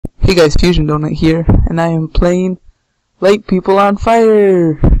Hey guys, Fusion Donut here, and I am playing Light People on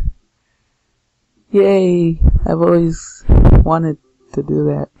Fire! Yay! I've always wanted to do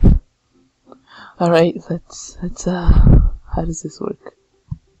that. Alright, let's, how does this work?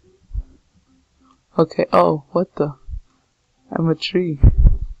 Okay, oh, what the? I'm a tree.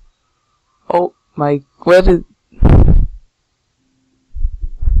 Oh my,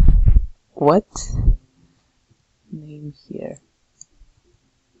 what? Name here.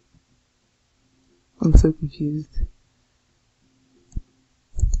 I'm so confused.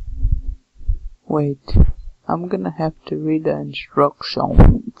 Wait, I'm gonna have to read the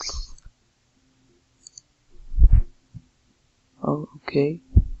instructions. Oh, okay.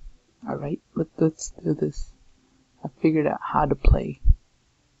 Alright, let's do this. I figured out how to play.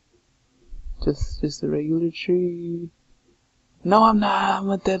 Just a regular tree. No, I'm not. I'm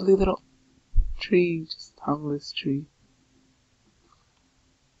a deadly little tree. Just harmless tree.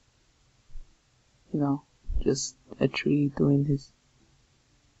 You know, just a tree doing his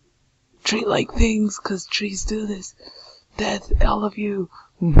tree-like things, 'cause trees do this. Death, all of you.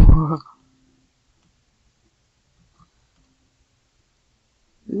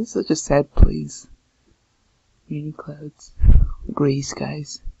 This is such a sad place. Rainy clouds, gray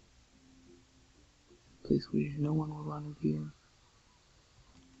skies. A place where no one will want to be in.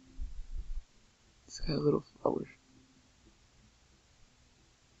 It's got a little flowers.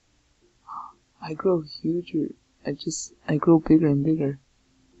 I grow huger. I grow bigger and bigger.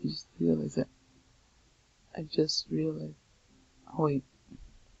 I just realized that. Oh wait.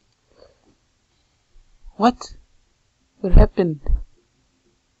 What? What happened?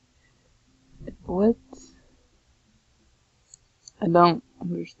 What? I don't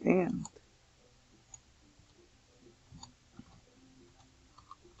understand.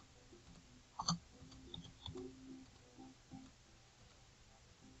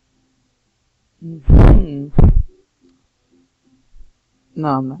 No,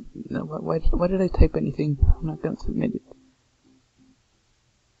 I'm not. No, why did I type anything? I'm not gonna submit it.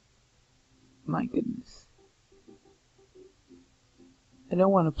 My goodness. I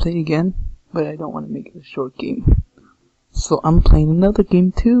don't want to play again, but I don't want to make it a short game. So I'm playing another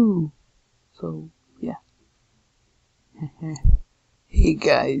game too. So, yeah. Hey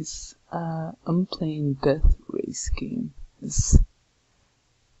guys, I'm playing Death Race game.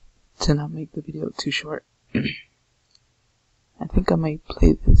 To not make the video too short. I think I might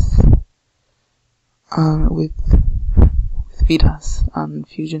play this with Vidas on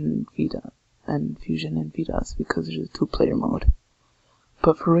Fusion and Vidas because there's a 2-player mode.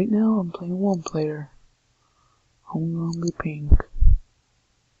 But for right now, I'm playing 1-player. Only pink.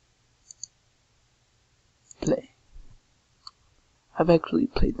 Play. I've actually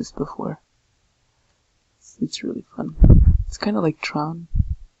played this before. It's really fun. It's kind of like Tron,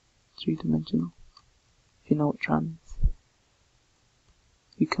 3-dimensional. If you know what Tron is.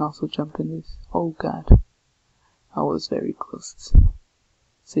 You can also jump in this. Oh god. I was very close.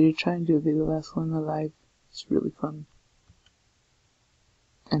 So you're trying to be the last one alive. It's really fun.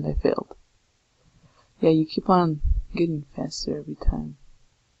 And I failed. Yeah, you keep on getting faster every time.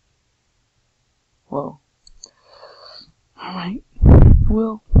 Whoa. Alright.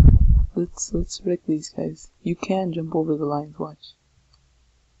 Well, let's wreck these guys. You can jump over the lines, watch.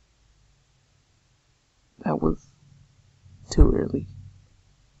 That was too early.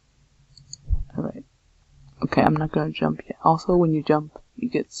 Alright. Okay, I'm not gonna jump yet. Also, when you jump, you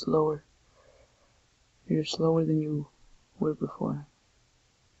get slower. You're slower than you were before.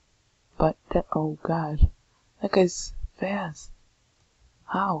 But oh god. That guy's fast.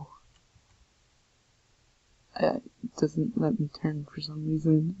 How? It doesn't let me turn for some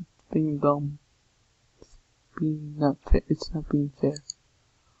reason. It's being dumb. It's not being fair.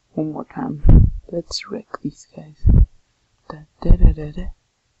 One more time. Let's wreck these guys.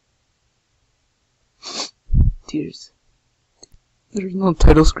 Tears. There's no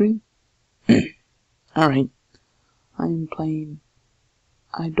title screen? Alright. I'm playing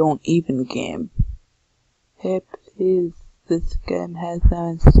I Don't Even game. Hey please, this game has no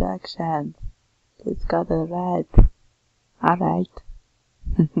instructions. Please got it right. Alright.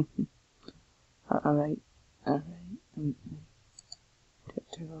 Alright.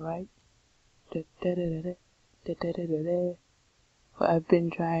 To the right. Well, I've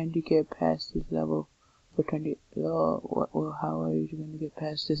been trying to get past this level for 20. Well, how are you going to get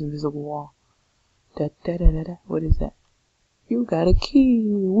past this invisible wall? What is that? You got a key!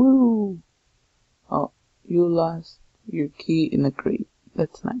 Woo! Oh, you lost your key in the crate.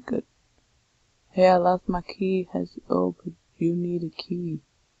 That's not good. Hey, I lost my key. But you need a key.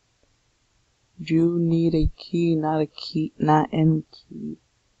 You need a key, not any key.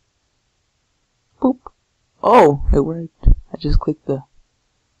 Oh, it worked. I just clicked the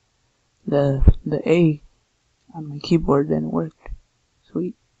A on my keyboard and it worked.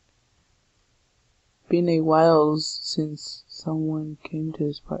 Sweet. Been a while since someone came to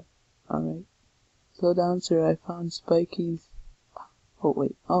this part. Alright. Slow down, sir. I found spikies. Oh,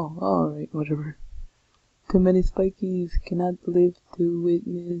 wait. Oh, alright. Whatever. Too many spikies. Cannot live to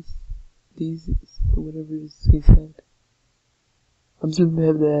witness these. Whatever he said.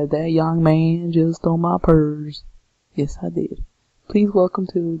 That young man just stole my purse. Yes, I did. Please welcome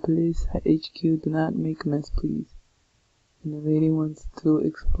to the police HQ. Do not make a mess, please. And the lady wants to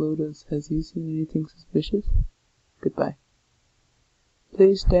explode us. Has you seen anything suspicious? Goodbye.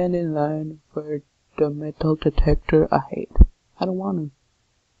 Please stand in line for the metal detector ahead. I don't want to.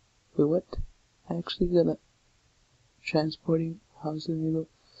 Wait, what? I actually got a transporting house in the.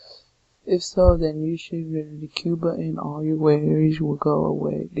 If so, then you should read the Q button. All your worries will go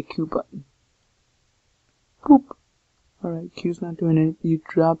away. The Q button. Boop. Alright, Q's not doing it. You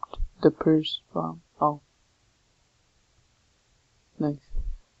dropped the purse bomb. Oh. Nice.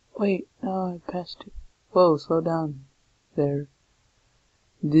 Wait, no, I passed it. Whoa, slow down. There.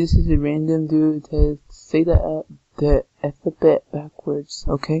 This is a random dude to say the alphabet backwards,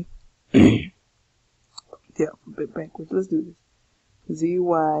 okay? The alphabet backwards. Let's do this.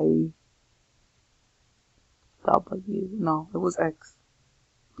 Z-Y... W. No, it was X.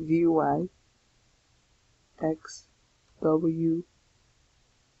 Z-Y... X... W...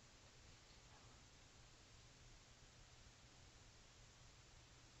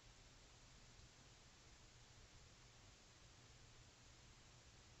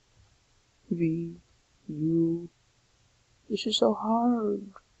 V... U... This is so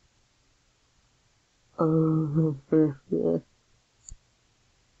hard.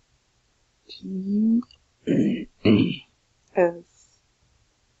 T... S...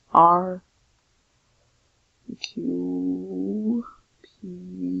 R... Q...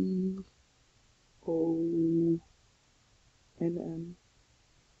 P... O... N...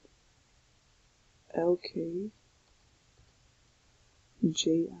 L... K...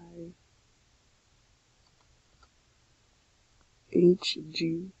 J... I... H...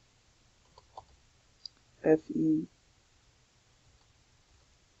 G... F... E...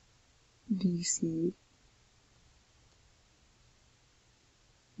 D... C...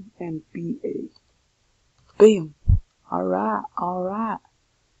 and B... A. Bam! Alright.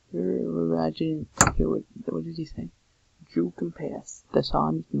 I didn't hear what did he say? Drew can pass. That's all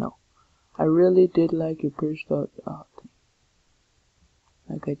I need to know. I really did like your first thought.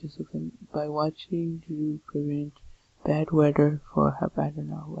 Like I just looked by watching Drew prevent bad weather for her. I don't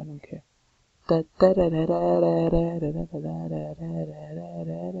know. I don't care.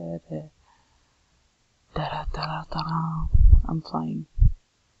 I'm flying.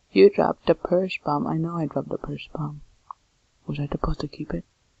 You dropped the purse bomb. I know I dropped the purse bomb. Was I supposed to keep it?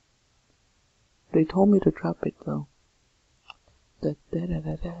 They told me to drop it though.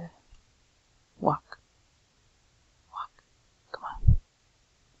 Walk. Come on.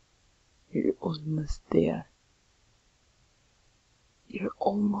 You're almost there.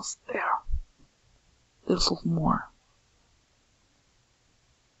 There's a little more.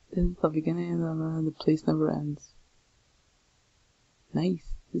 This is the beginning of the place never ends. Nice.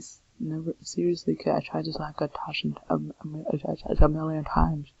 This never, seriously, I tried this like a million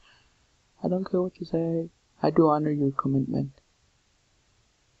times. I don't care what you say. I do honor your commitment.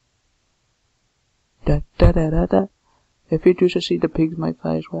 If you do succeed, the pigs might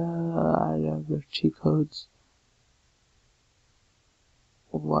fly as well. I love your cheat codes.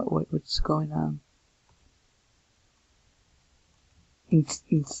 What's going on? I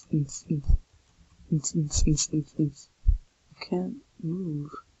can't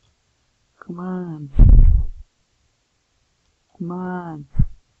move. Come on.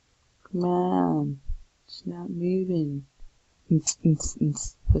 It's not moving.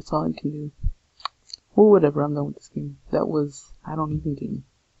 That's all I can do. Well, whatever, I'm done with this game. That was, I don't even game.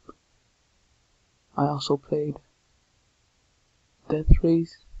 I also played Death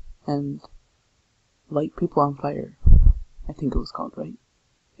Race and Light People on Fire. I think it was called, right?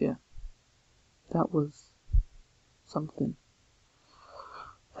 Yeah. That was something.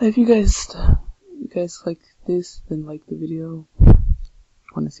 If you guys like this, then like the video.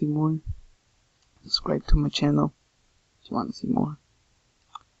 Want to see more? Subscribe to my channel if you want to see more.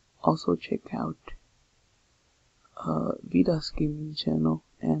 Also check out VDOS Gaming channel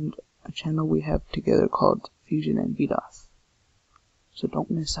and a channel we have together called Fusion and VDOS. So don't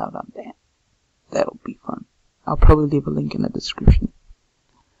miss out on that. That'll be fun. I'll probably leave a link in the description.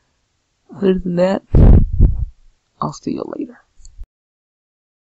 Other than that, I'll see you later.